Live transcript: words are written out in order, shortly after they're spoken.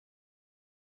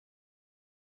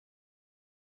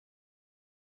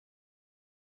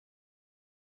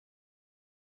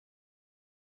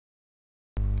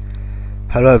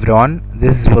Hello everyone,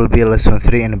 this will be lesson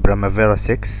 3 in Primavera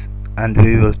 6 and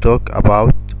we will talk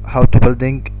about how to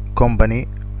building company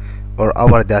or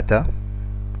our data.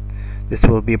 This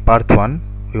will be part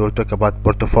 1. We will talk about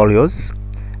portfolios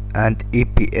and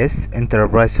EPS,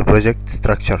 enterprise project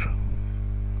structure.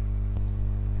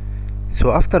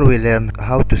 So after we learn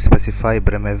how to specify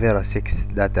Primavera 6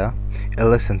 data in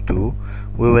lesson 2,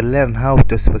 we will learn how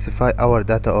to specify our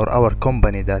data or our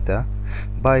company data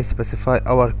by specify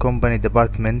our company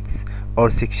departments or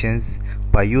sections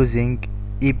by using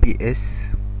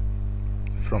EPS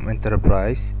from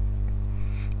enterprise,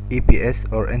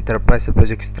 EPS or enterprise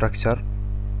project structure,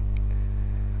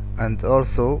 and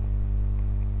also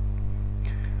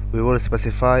we will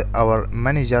specify our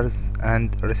managers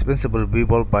and responsible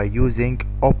people by using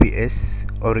OPS,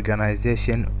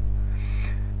 organization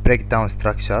breakdown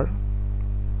structure.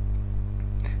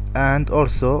 And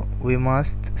also we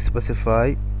must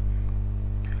specify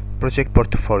project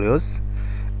portfolios,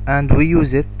 and we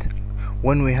use it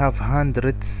when we have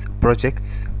hundreds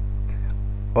projects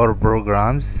or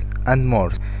programs and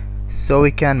more, so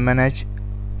we can manage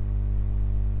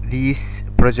these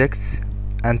projects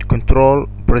and control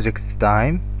projects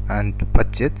time and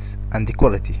budgets and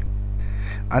quality.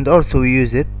 And also we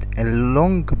use it in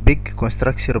long big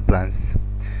construction plans.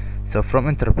 So from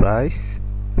enterprise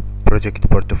project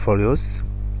portfolios,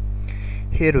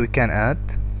 here we can add,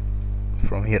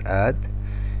 from here add,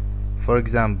 for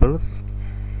examples,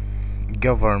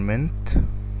 government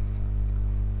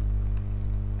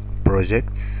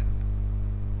projects.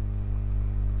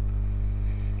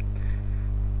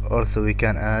 Also we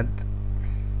can add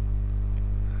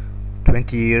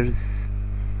 20 years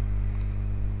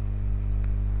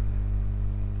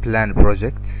plan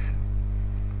projects,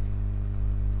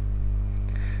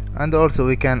 and also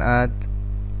we can add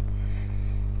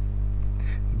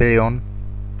billion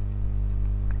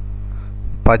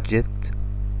budget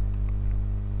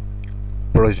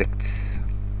projects.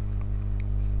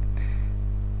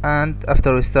 And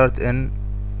after we start in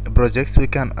projects, we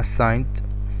can assign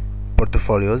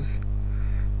portfolios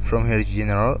from here,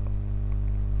 general,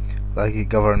 like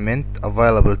government,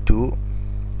 available to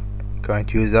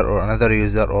current user or another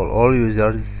user or all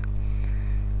users.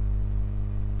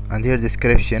 And here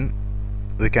description,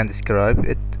 we can describe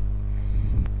it.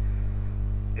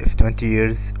 If 20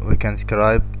 years, we can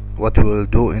describe what we will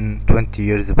do in 20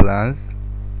 years plans.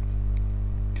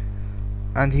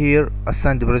 And here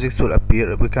assigned projects will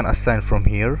appear. We can assign from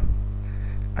here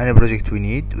any project we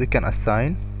need. We can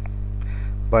assign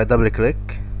by double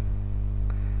click.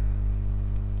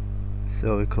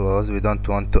 So we close, we don't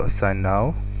want to assign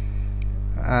now,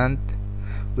 and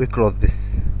we close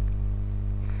this.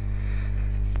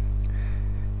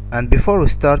 And before we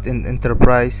start in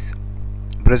enterprise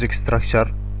project structure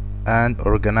and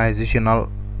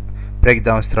organizational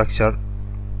breakdown structure,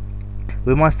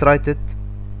 we must write it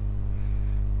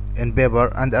in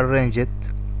paper and arrange it.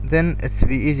 Then it's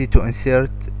be easy to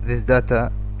insert this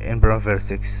data in Primavera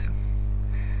 6.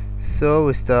 So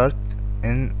we start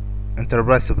in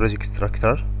enterprise project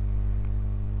structure,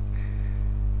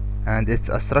 and it's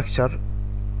a structure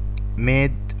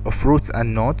made of roots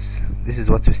and nodes. This is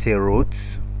what we say, roots.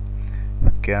 We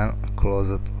can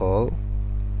close it all,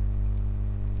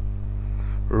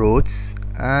 roots,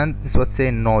 and this is what say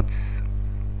nodes.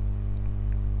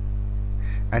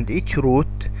 And each root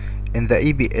in the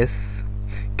EPS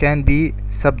can be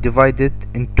subdivided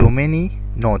into many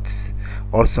nodes.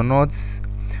 Also nodes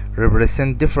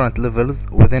represent different levels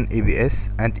within EPS,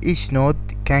 and each node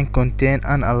can contain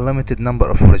an unlimited number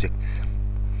of projects.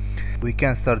 We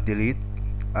can start delete,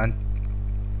 and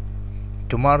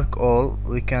to mark all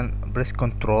we can press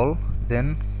Ctrl,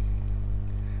 then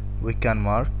we can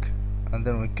mark, and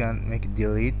then we can make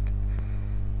delete,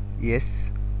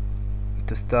 yes,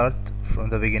 to start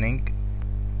from the beginning.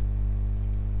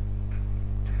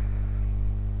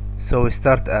 So we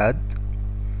start add,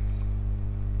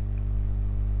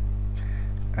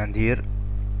 and here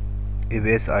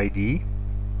EPS ID.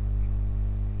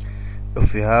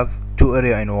 If we have two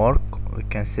area in work, we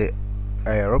can say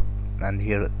Arab, and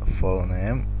here full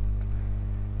name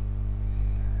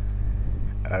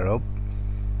Arab.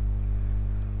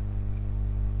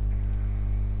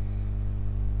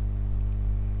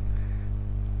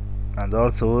 And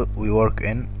also we work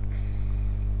in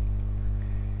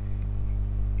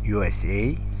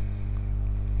USA,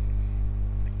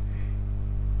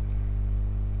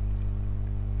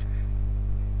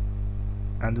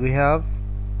 and we have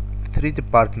 3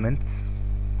 departments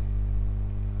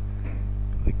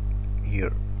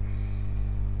here: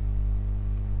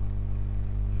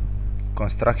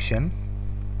 construction,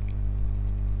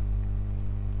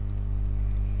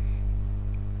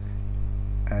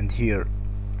 and here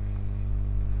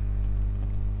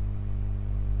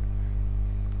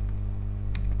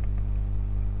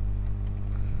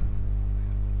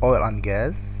oil and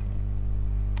gas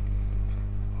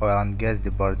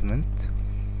department,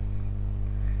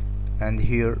 and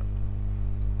here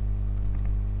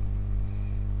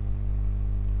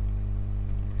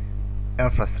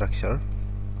infrastructure,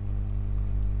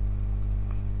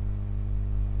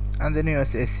 and the new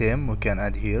SSM we can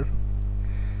add here.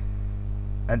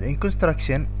 And in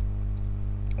construction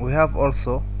we have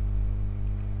also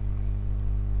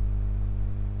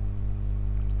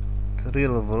 3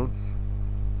 levels.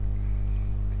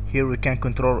 Here we can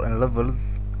control in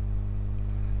levels,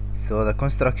 so the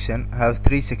construction have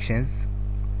 3 sections: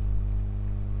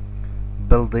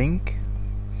 building,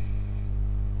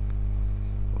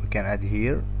 we can add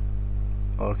here,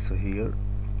 also here,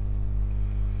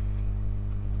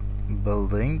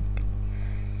 building,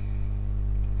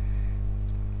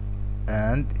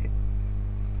 and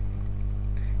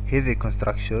heavy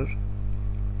construction,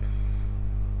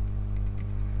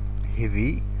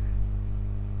 heavy,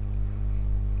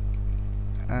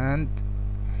 and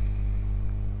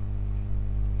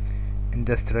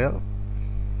industrial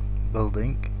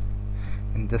building,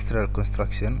 industrial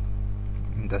construction,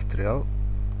 industrial.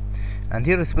 And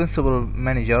here responsible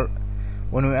manager,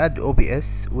 when we add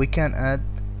OPS we can add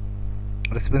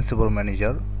responsible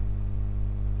manager.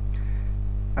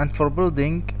 And for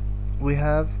building we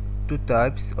have 2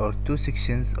 types or 2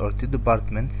 sections or 2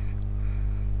 departments,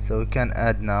 so we can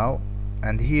add now.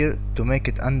 And here to make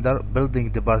it under building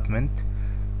department,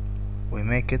 we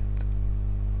make it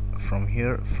from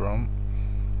here, from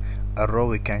a row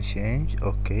we can change.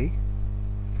 Okay,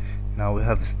 now we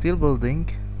have steel building,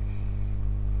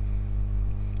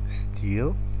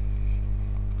 steel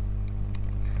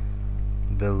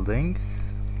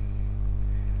buildings.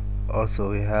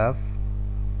 Also we have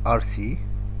RC,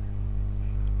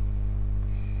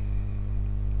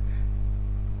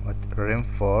 what,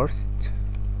 reinforced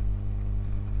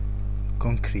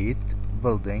concrete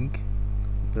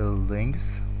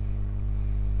buildings.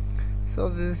 So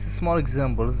this is small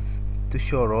examples to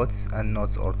show roads and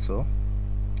nodes also,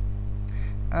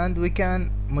 and we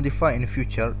can modify in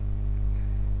future.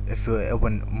 If we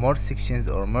open more sections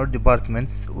or more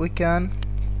departments, we can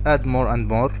add more and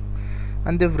more,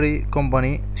 and every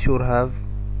company sure have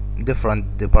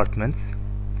different departments.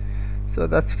 So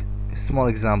that's a small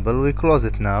example. We close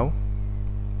it now.